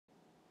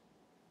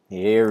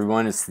Hey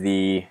everyone, it's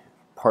the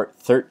part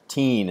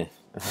 13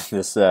 of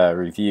this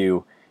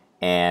review,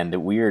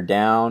 and we are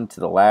down to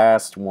the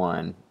last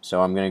one.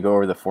 So I'm going to go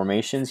over the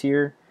formations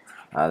here.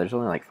 There's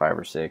only like 5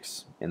 or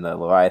 6 in the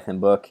Leviathan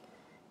book,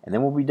 and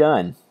then we'll be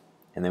done.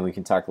 And then we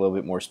can talk a little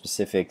bit more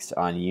specifics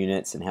on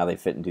units and how they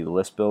fit into the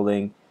list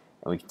building,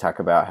 and we can talk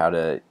about how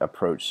to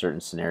approach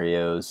certain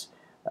scenarios.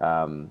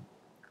 And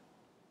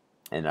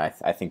I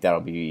think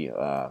that'll be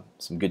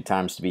some good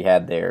times to be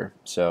had there.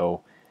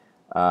 So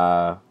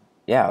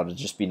yeah, it'll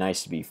just be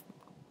nice to be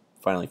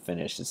finally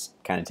finished. It's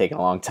kind of taken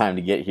a long time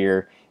to get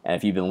here, and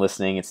if you've been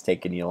listening, it's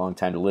taken you a long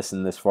time to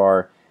listen this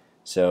far.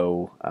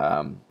 So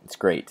it's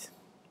great.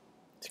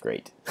 It's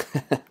great.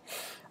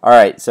 All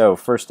right, so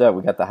first up,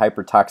 we got the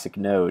hypertoxic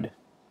node.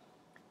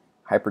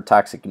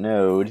 Hypertoxic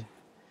node,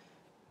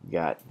 we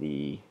got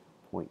the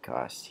point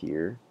cost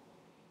here,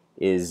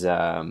 is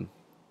crap.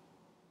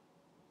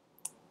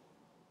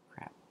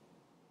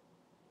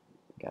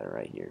 Got it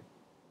right here.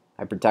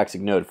 Hypertoxic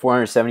node,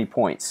 470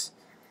 points.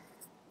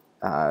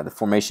 The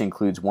formation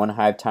includes 1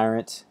 Hive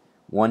Tyrant,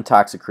 1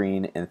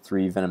 Toxicrene, and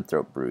 3 Venom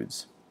Throat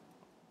Broods.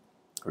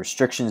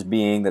 Restrictions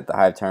being that the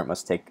Hive Tyrant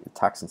must take a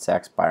Toxin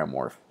Sacs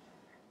Biomorph,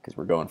 because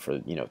we're going for,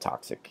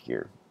 toxic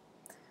here.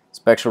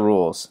 Special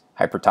rules,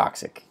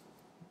 hypertoxic.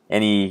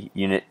 Any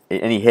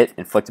hit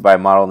inflicted by a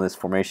model in this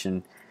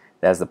formation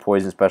that has the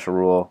poison special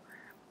rule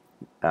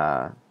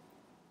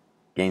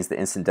gains the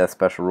instant death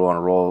special rule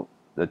on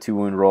the 2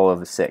 wound roll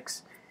of a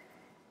 6.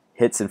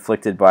 Hits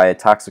inflicted by a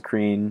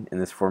Toxicrene in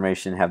this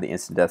formation have the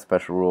instant death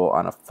special rule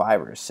on a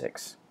 5 or a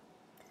 6.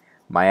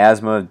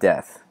 Miasma of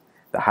Death.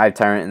 The Hive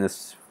Tyrant in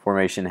this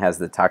formation has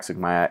the Toxic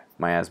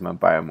Miasma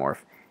Biomorph.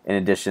 In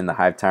addition, the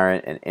Hive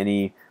Tyrant and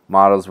any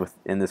models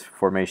within this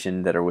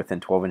formation that are within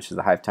 12 inches of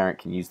the Hive Tyrant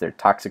can use their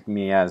Toxic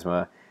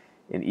Miasma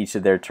in each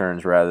of their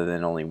turns rather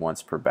than only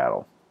once per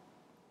battle.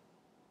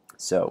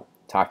 So,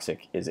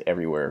 Toxic is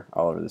everywhere,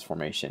 all over this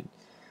formation.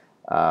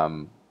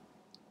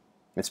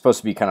 It's supposed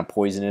to be kind of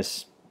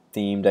poisonous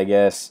themed, I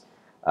guess.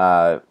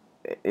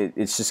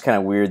 It's just kind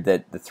of weird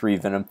that the 3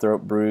 Venom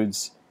Throat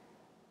Broods,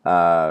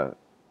 they're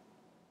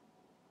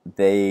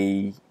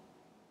a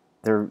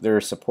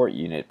support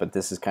unit, but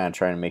this is kind of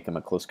trying to make them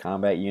a close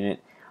combat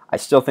unit. I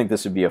still think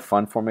this would be a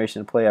fun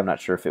formation to play. I'm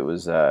not sure if it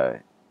was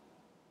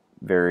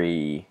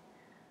very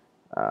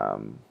what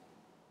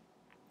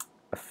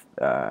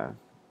do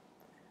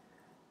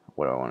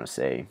I want to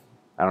say?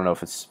 I don't know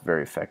if it's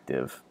very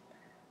effective.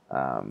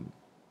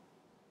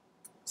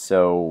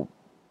 So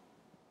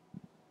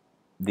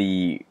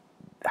the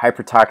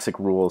hypertoxic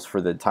rules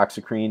for the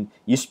Toxicrene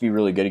used to be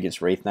really good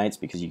against Wraith Knights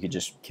because you could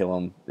just kill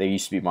them. They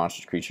used to be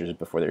monstrous creatures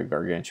before they were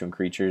gargantuan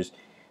creatures.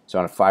 So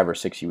on a 5 or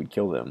 6 you would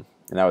kill them.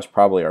 And that was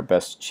probably our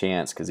best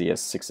chance because he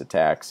has 6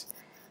 attacks.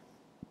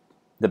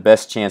 The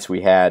best chance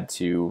we had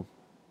to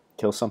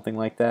kill something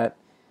like that.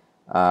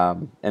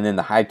 And then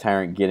the Hive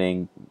Tyrant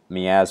getting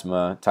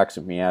Miasma,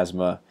 Toxic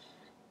Miasma,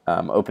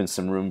 opens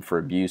some room for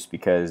abuse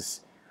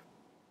because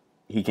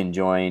he can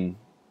join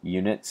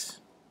units,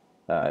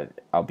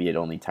 albeit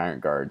only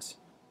Tyrant Guards.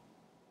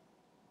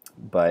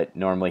 But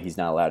normally he's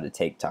not allowed to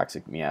take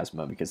Toxic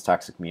Miasma because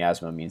Toxic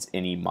Miasma means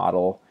any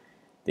model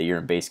that you're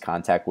in base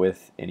contact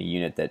with, any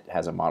unit that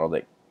has a model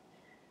that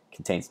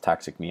contains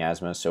Toxic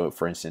Miasma. So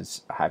for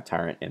instance, a Hive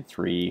Tyrant and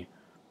 3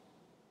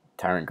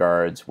 Tyrant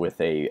Guards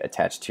with a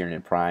attached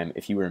Tyranid Prime,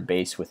 if you were in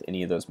base with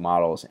any of those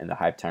models and the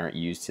Hive Tyrant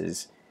used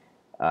his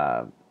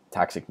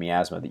Toxic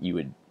Miasma, that you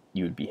would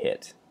be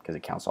hit because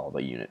it counts all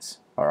the units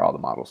or all the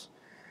models.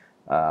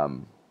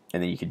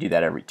 And then you could do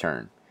that every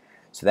turn.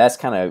 So that's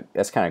kind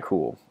of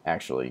cool,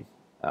 actually.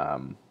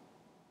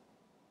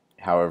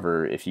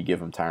 However, if you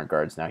give him Tyrant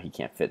Guards now, he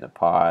can't fit in a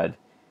pod.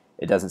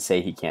 It doesn't say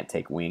he can't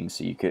take wings,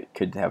 so you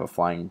could have a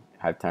flying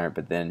Hive Tyrant,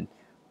 but then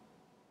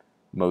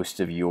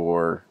most of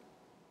your...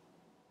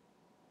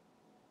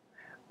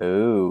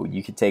 Oh,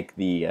 you could take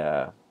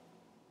the...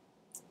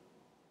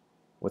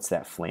 what's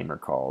that flamer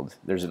called?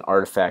 There's an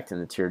artifact in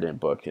the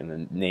Tyranid book, and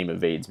the name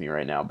evades me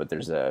right now, but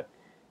there's a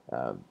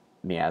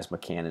Miasma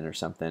Cannon or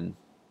something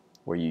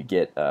where you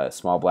get a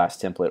Small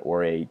Blast template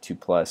or a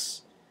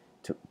 2+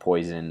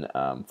 poison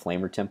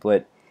flamer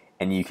template,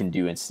 and you can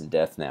do instant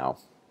death now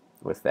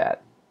with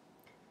that.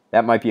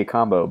 That might be a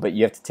combo, but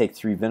you have to take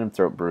 3 Venom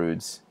Throat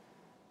Broods,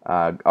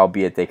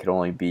 albeit they could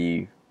only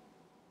be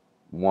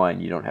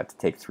 1. You don't have to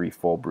take 3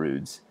 full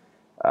broods.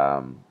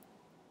 Yeah,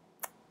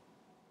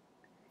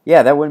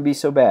 that wouldn't be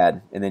so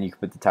bad. And then you could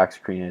put the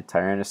Toxicrene in a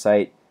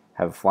Tyrannocyte,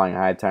 have a flying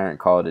Hive Tyrant, and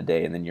call it a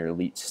day, and then your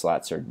elite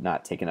slots are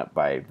not taken up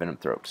by Venom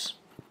Throats.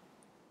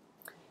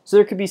 So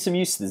there could be some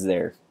uses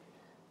there.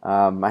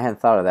 I hadn't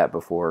thought of that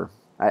before.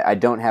 I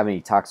don't have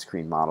any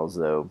Toxicrene models,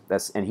 though.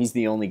 And he's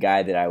the only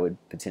guy that I would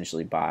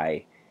potentially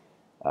buy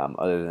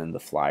other than the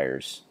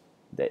flyers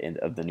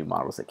of the new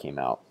models that came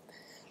out.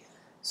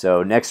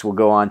 So next we'll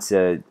go on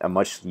to a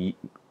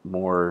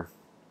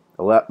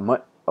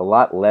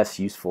lot less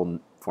useful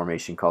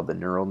formation called the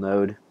Neural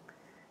Node.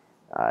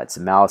 It's a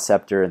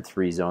Maliceptor and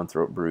 3 Zone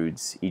Throat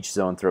Broods. Each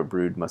Zone Throat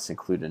Brood must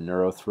include a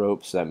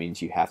Neurothrope, so that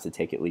means you have to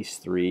take at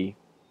least 3.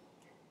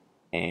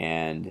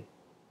 and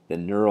the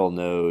neural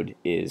node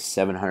is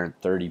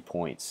 730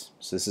 points.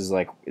 So this is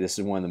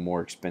one of the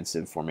more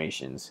expensive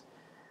formations.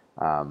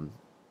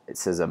 It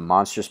says a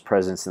monstrous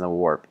presence in the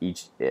warp.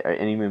 Each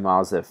enemy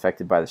models that are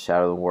affected by the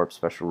shadow of the warp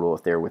special rule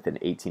if they're within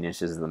 18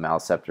 inches of the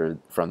maleceptor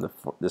from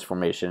this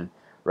formation,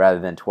 rather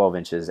than 12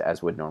 inches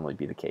as would normally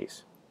be the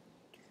case.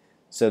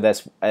 So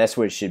that's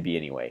what it should be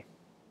anyway.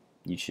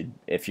 You should,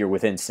 if you're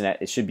within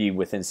it should be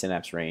within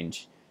synapse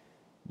range.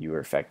 You were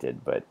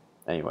affected, but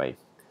anyway.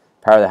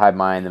 Power of the Hive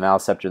Mind. The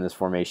maleceptor in this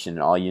formation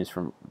and all units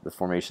from the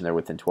formation that are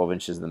within 12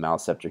 inches of the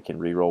maleceptor can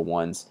reroll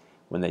ones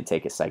when they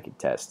take a psychic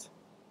test.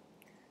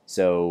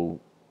 So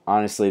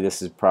honestly,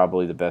 this is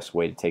probably the best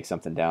way to take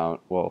something down.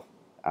 Well,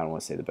 I don't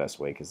want to say the best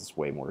way because it's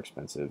way more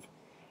expensive.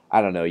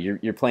 I don't know.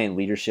 You're playing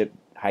leadership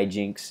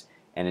hijinks,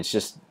 and it's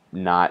just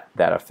not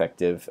that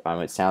effective.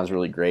 It sounds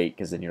really great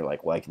because then you're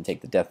like, well, I can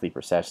take the Death Leap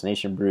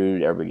Assassination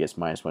Brood. Everybody gets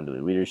 -1 to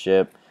their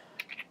leadership.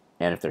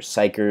 And if they're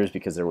psychers,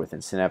 because they're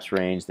within synapse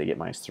range, they get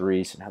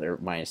 -3. So now they're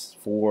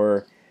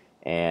 -4.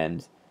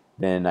 And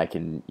then I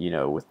can,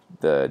 with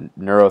the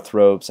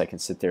neurothropes, I can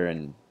sit there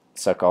and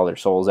suck all their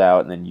souls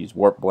out and then use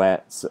warp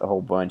blast a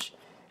whole bunch.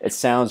 It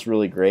sounds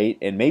really great,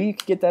 and maybe you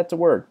could get that to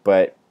work,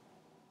 but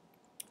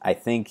I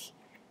think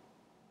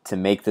to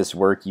make this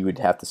work, you would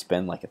have to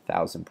spend like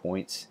 1,000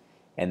 points,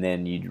 and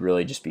then you'd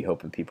really just be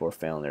hoping people are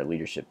failing their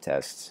leadership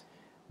tests,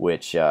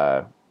 which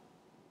all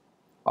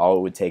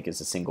it would take is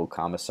a single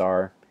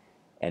commissar,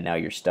 and now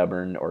you're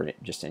stubborn, or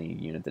just any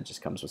unit that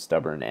just comes with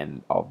stubborn,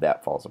 and all of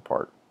that falls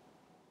apart.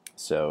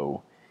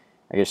 So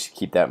I guess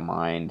keep that in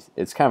mind.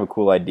 It's kind of a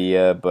cool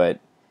idea, but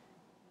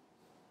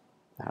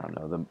I don't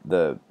know.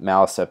 The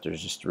maleceptors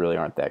just really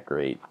aren't that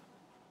great,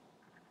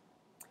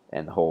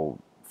 and the whole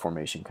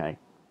formation kind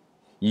of.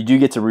 You do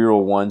get to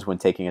reroll ones when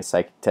taking a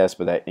psychic test,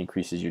 but that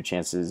increases your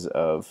chances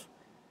of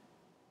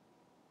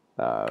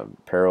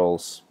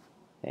perils,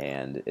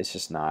 and it's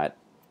just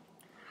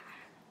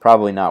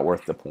probably not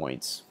worth the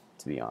points,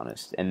 to be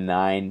honest. And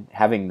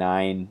having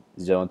 9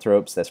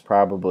 zoanthropes, that's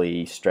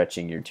probably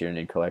stretching your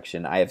Tyranid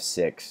collection. I have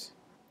 6,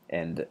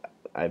 and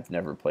I've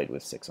never played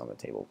with 6 on the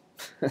table.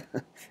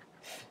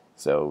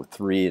 So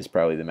 3 is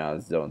probably the amount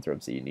of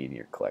zoanthropes that you need in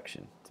your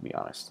collection, to be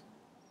honest.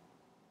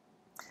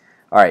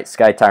 Alright,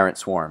 Sky Tyrant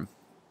Swarm.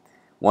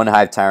 1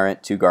 Hive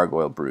Tyrant, 2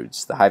 Gargoyle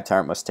Broods. The Hive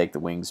Tyrant must take the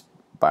Wings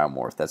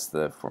Biomorph. That's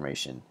the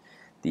formation.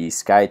 The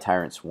Sky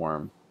Tyrant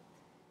Swarm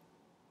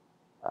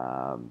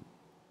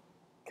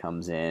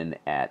comes in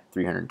at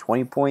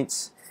 320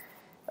 points.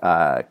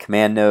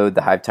 Command Node,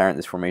 the Hive Tyrant in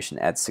this formation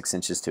adds 6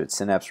 inches to its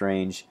synapse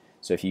range.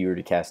 So if you were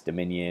to cast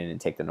Dominion and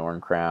take the Norn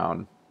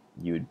Crown,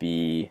 you would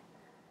be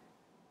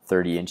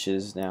 30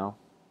 inches now.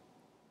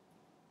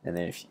 And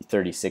then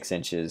 36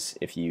 inches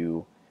if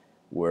you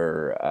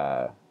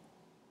were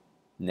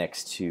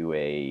next to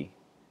a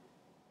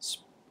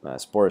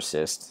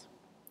Sporocyst.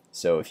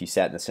 So if you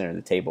sat in the center of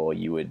the table,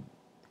 you would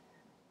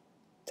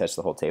touch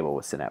the whole table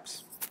with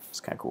Synapse. It's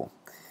kind of cool.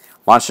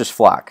 Monstrous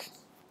Flock.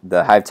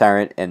 The Hive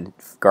Tyrant and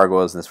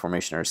Gargoyles in this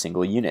formation are a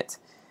single unit.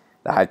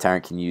 The Hive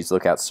Tyrant can use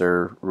Lookout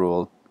Sir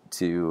rule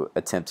to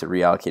attempt to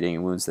reallocate any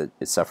wounds that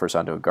it suffers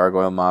onto a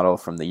Gargoyle model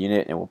from the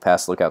unit, and will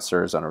pass Lookout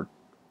Sirs on a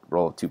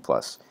roll of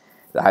 2+.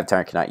 The Hive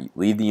Tyrant cannot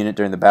leave the unit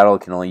during the battle.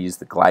 It can only use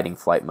the gliding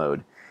flight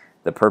mode.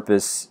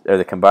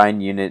 The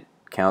combined unit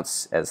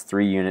counts as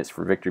 3 units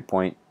for victory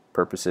point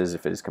purposes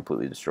if it is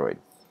completely destroyed.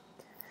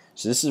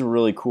 So this is a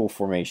really cool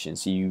formation.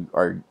 So you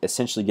are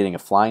essentially getting a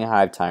flying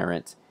Hive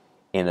Tyrant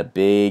and a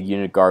big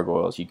unit of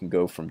gargoyles. You can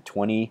go from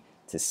 20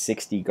 to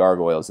 60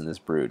 gargoyles in this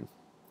brood.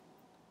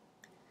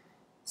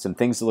 Some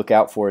things to look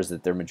out for is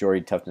that they're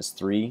majority toughness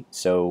 3,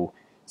 so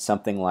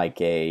something like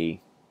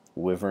a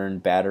Wyvern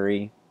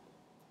battery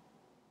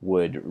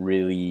would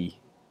really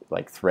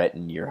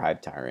threaten your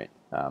Hive Tyrant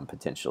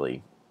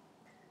potentially.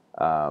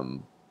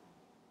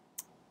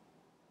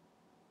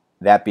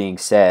 That being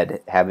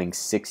said, having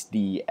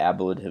 60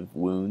 ablative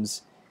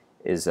wounds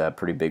is a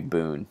pretty big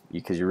boon,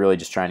 because you're really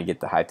just trying to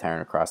get the Hive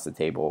Tyrant across the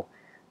table.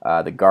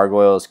 The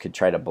gargoyles could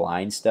try to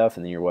blind stuff,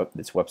 and then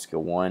it's weapon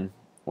skill 1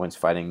 once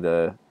fighting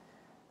the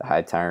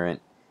Hive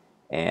Tyrant,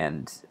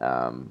 and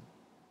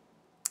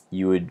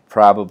you would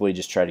probably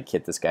just try to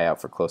kit this guy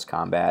out for close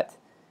combat.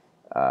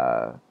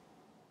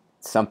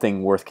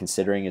 Something worth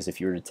considering is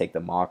if you were to take the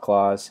Maw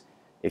Claws,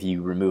 if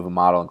you remove a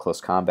model in close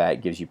combat,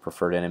 it gives you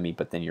preferred enemy,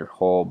 but then your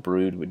whole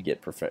brood would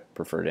get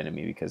preferred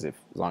enemy, because as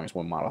long as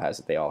one model has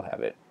it, they all have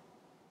it.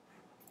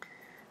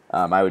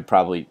 I would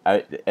probably,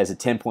 as a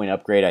 10-point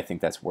upgrade, I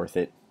think that's worth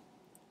it.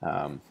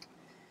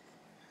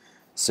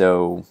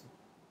 So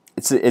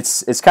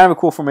it's kind of a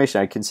cool formation.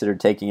 I consider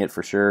taking it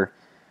for sure.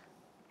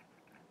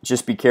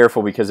 Just be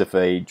careful, because if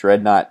a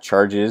Dreadnought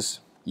charges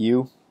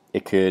you,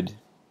 it could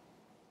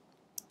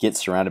get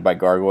surrounded by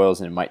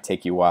gargoyles, and it might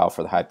take you a while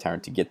for the Hive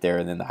Tyrant to get there,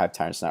 and then the Hive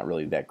Tyrant's not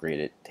really that great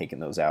at taking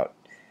those out.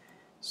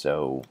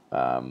 So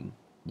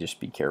just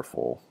be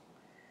careful.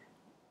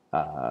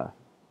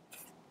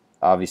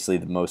 Obviously,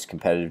 the most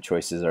competitive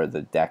choices are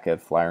the Deka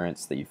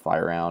Flyrants that you fly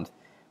around,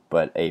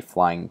 but a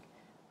flying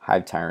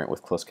Hive Tyrant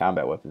with close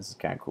combat weapons is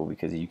kind of cool,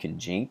 because you can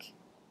jink,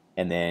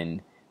 and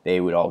then they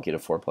would all get a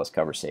 4+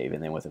 cover save,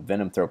 and then with a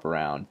Venom Thrope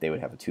around, they would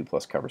have a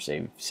 2+ cover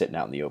save sitting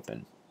out in the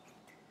open.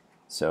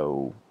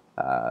 So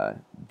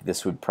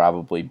this would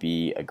probably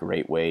be a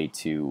great way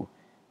to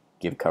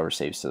give cover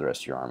saves to the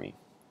rest of your army.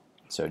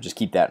 So just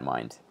keep that in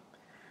mind.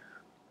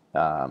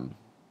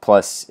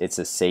 Plus, it's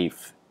a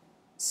safe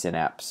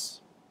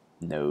synapse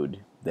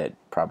node that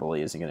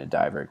probably isn't going to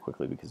die very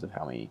quickly because of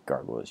how many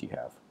gargoyles you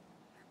have.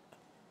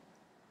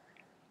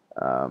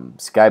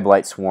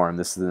 Skyblight Swarm,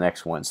 this is the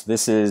next one. So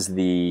this is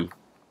the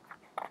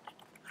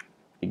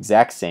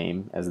exact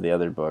same as the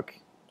other book.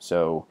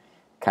 So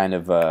kind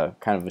of a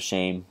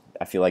shame.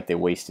 I feel like they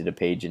wasted a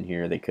page in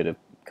here. They could have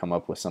come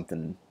up with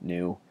something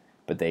new,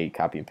 but they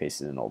copy and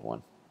pasted an old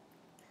one.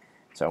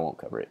 So I won't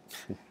cover it.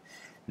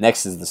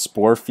 Next is the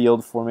Spore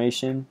Field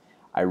formation.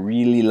 I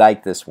really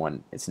like this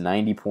one. It's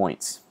 90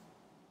 points.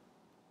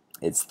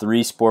 It's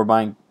 3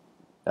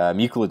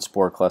 mucilid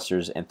spore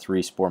clusters and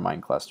 3 spore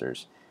mine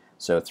clusters.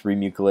 So 3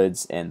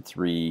 mucilids and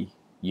 3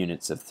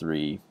 units of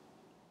 3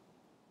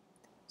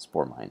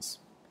 spore mines.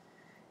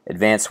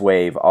 Advanced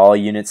Wave. All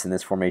units in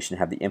this formation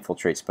have the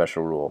Infiltrate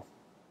special rule.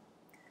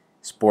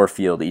 Spore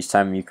Field. Each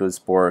time a mucilid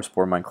spore or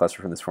spore mine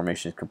cluster from this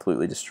formation is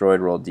completely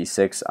destroyed, roll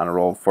d6. On a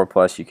roll of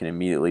 4+, you can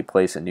immediately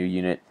place a new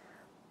unit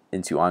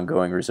into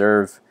ongoing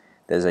reserve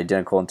that is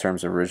identical in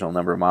terms of original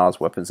number of models,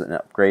 weapons, and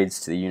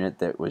upgrades to the unit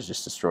that was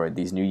just destroyed.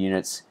 These new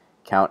units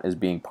count as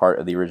being part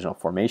of the original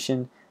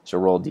formation, so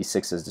roll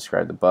d6 as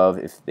described above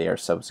if they are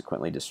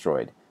subsequently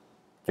destroyed.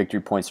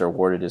 Victory points are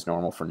awarded as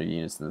normal for new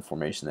units in the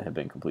formation that have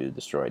been completely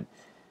destroyed.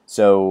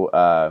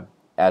 So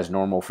as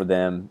normal for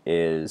them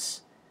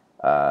is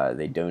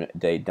they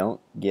don't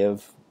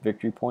give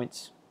victory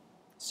points,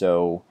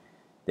 so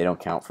they don't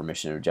count for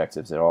mission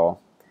objectives at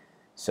all.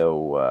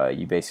 So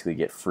you basically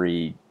get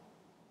free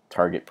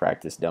target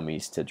practice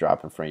dummies to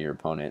drop in front of your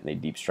opponent, and they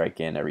deep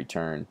strike in every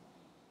turn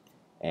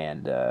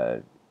and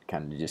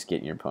kind of just get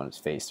in your opponent's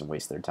face and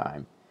waste their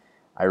time.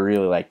 I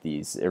really like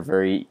these.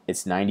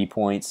 It's 90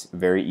 points,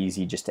 very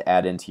easy just to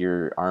add into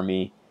your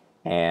army,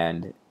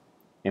 and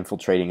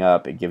infiltrating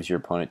up, it gives your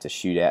opponent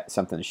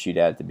something to shoot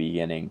at the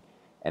beginning,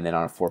 and then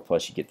on a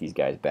 4+ you get these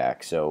guys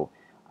back. So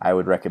I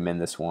would recommend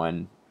this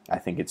one. I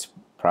think it's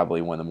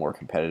probably one of the more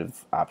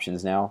competitive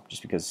options now,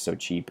 just because it's so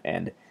cheap.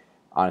 And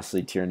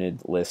honestly,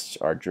 Tyranid lists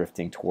are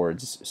drifting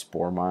towards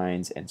spore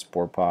mines and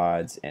spore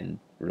pods, and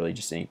really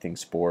just anything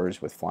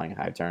spores with flying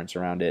hive tyrants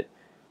around it.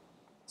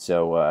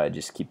 So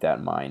just keep that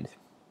in mind.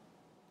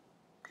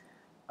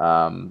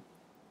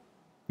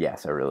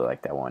 Yes, I really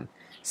like that one.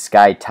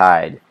 Sky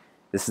Tide.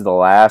 This is the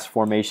last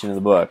formation of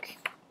the book,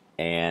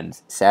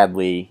 and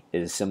sadly,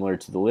 it is similar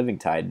to the Living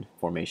Tide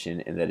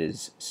formation in that it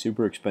is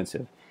super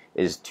expensive.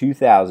 It is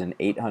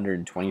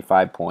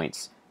 2,825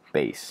 points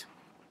base.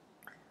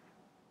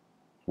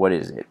 What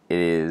is it? It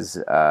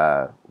is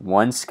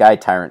 1 Sky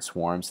Tyrant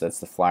Swarm, so that's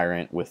the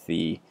Flyrant with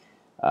the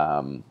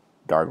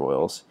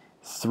gargoyles.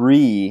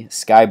 3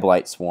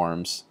 Skyblight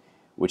Swarms,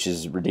 which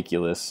is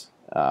ridiculous.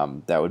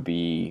 That would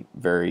be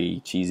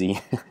very cheesy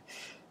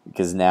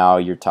because now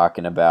you're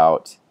talking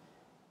about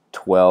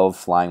 12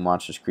 flying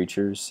monstrous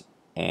creatures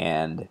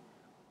and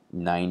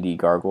 90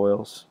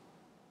 gargoyles.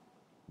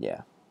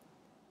 Yeah.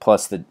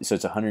 Plus so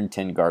it's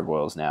 110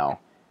 gargoyles now,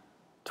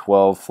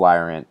 12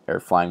 flying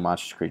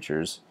monstrous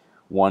creatures,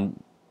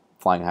 1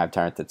 flying hive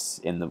tyrant that's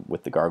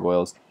with the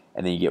gargoyles,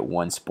 and then you get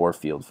 1 spore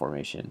field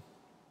formation.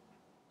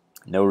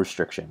 No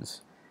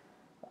restrictions,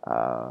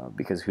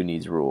 because who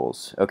needs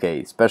rules?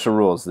 Okay, special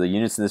rules. The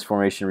units in this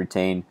formation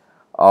retain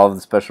all of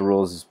the special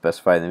rules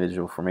specified in the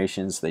individual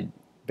formations. They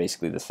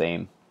basically the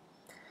same.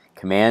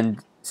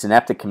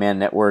 Synaptic Command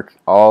Network.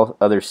 All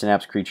other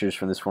Synapse creatures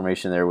from this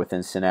formation that are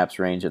within Synapse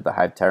range of the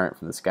Hive Tyrant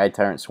from the Sky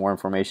Tyrant Swarm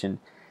formation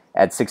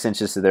add 6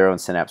 inches to their own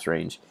Synapse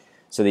range.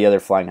 So the other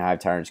Flying Hive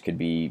Tyrants could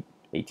be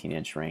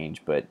 18-inch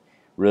range, but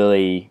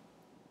really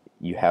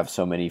you have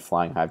so many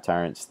Flying Hive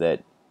Tyrants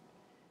that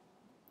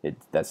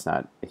that's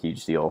not a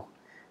huge deal.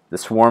 The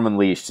Swarm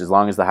Unleashed. As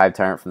long as the Hive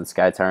Tyrant from the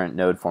Sky Tyrant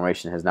node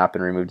formation has not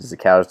been removed as a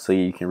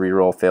casualty, you can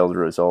reroll failed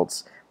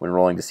results when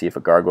rolling to see if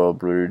a Gargoyle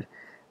Brood,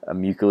 a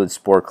Mucilid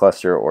Spore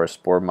Cluster, or a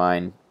Spore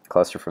Mine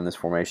cluster from this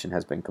formation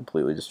has been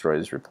completely destroyed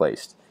as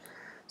replaced.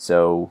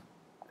 So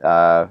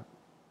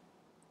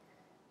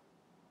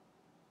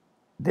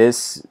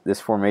this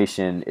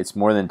formation, it's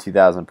more than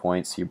 2,000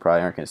 points, so you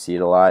probably aren't going to see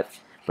it a lot.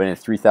 But in a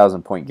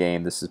 3,000 point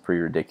game, this is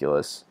pretty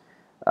ridiculous.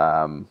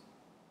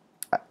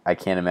 I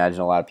can't imagine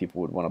a lot of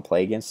people would want to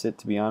play against it,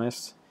 to be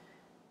honest.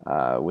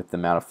 With the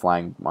amount of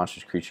flying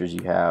monstrous creatures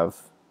you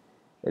have,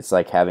 it's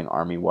like having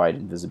army-wide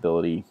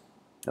invisibility,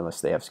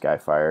 unless they have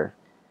Skyfire,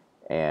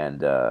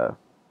 and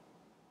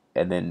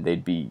then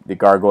they'd be the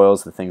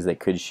gargoyles. The things they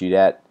could shoot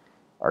at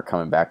are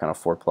coming back on a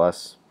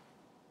 4+.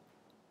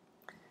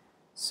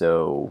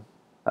 So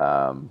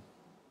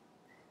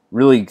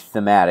really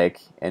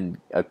thematic and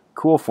a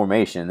cool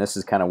formation. This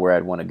is kind of where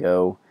I'd want to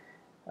go.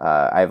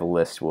 I have a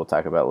list we'll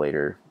talk about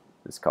later.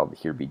 It's called the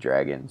Here Be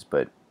Dragons,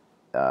 but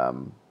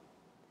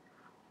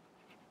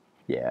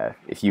yeah,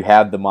 if you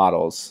have the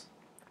models,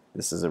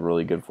 This is a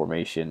really good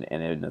formation,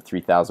 and in a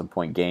 3,000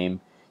 point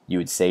game, you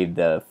would save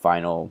the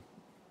final,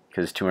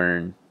 because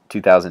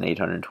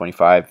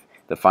 2,825,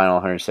 the final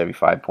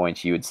 175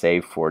 points you would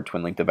save for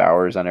Twin Link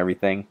Devourers on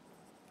everything,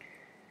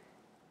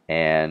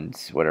 and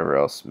whatever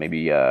else,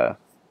 maybe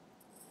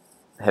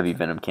heavy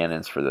venom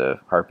cannons for the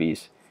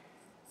harpies,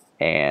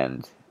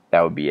 and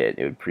that would be it.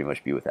 It would pretty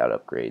much be without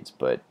upgrades,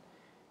 but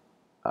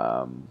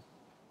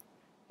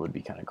would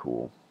be kind of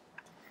cool.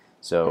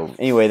 So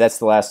anyway, that's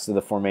the last of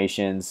the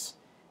formations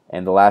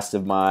and the last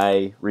of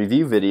my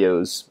review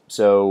videos.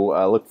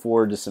 So look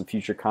forward to some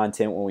future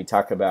content when we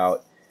talk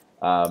about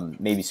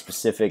maybe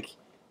specific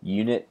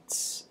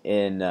units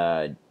in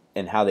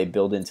and how they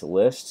build into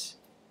lists.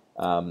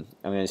 I'm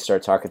going to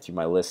start talking through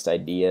my list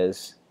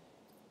ideas.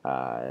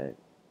 I'm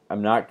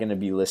not going to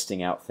be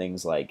listing out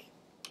things like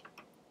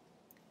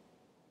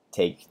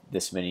take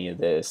this many of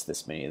this,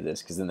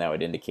 because then that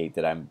would indicate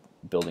that I'm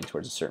building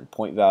towards a certain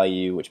point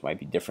value, which might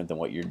be different than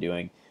what you're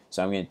doing.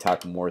 So I'm going to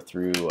talk more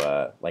through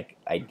like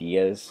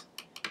ideas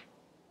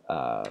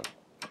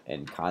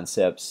and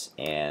concepts,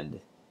 and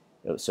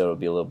so it'll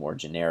be a little more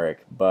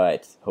generic,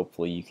 but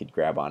hopefully you could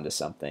grab onto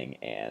something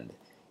and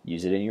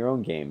use it in your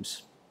own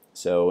games.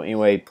 So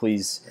anyway,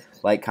 please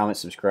like, comment,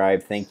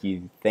 subscribe. Thank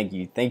you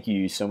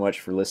so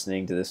much for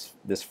listening to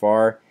this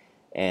far,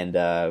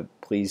 and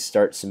please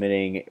start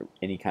submitting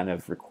any kind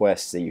of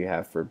requests that you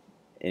have for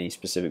any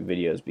specific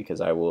videos, because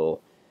I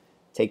will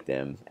take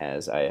them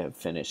as I have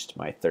finished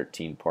my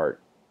 13-part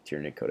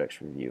Tyranid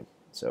Codex review.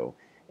 So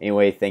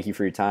anyway, thank you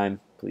for your time.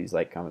 Please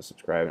like, comment,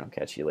 subscribe, and I'll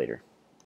catch you later.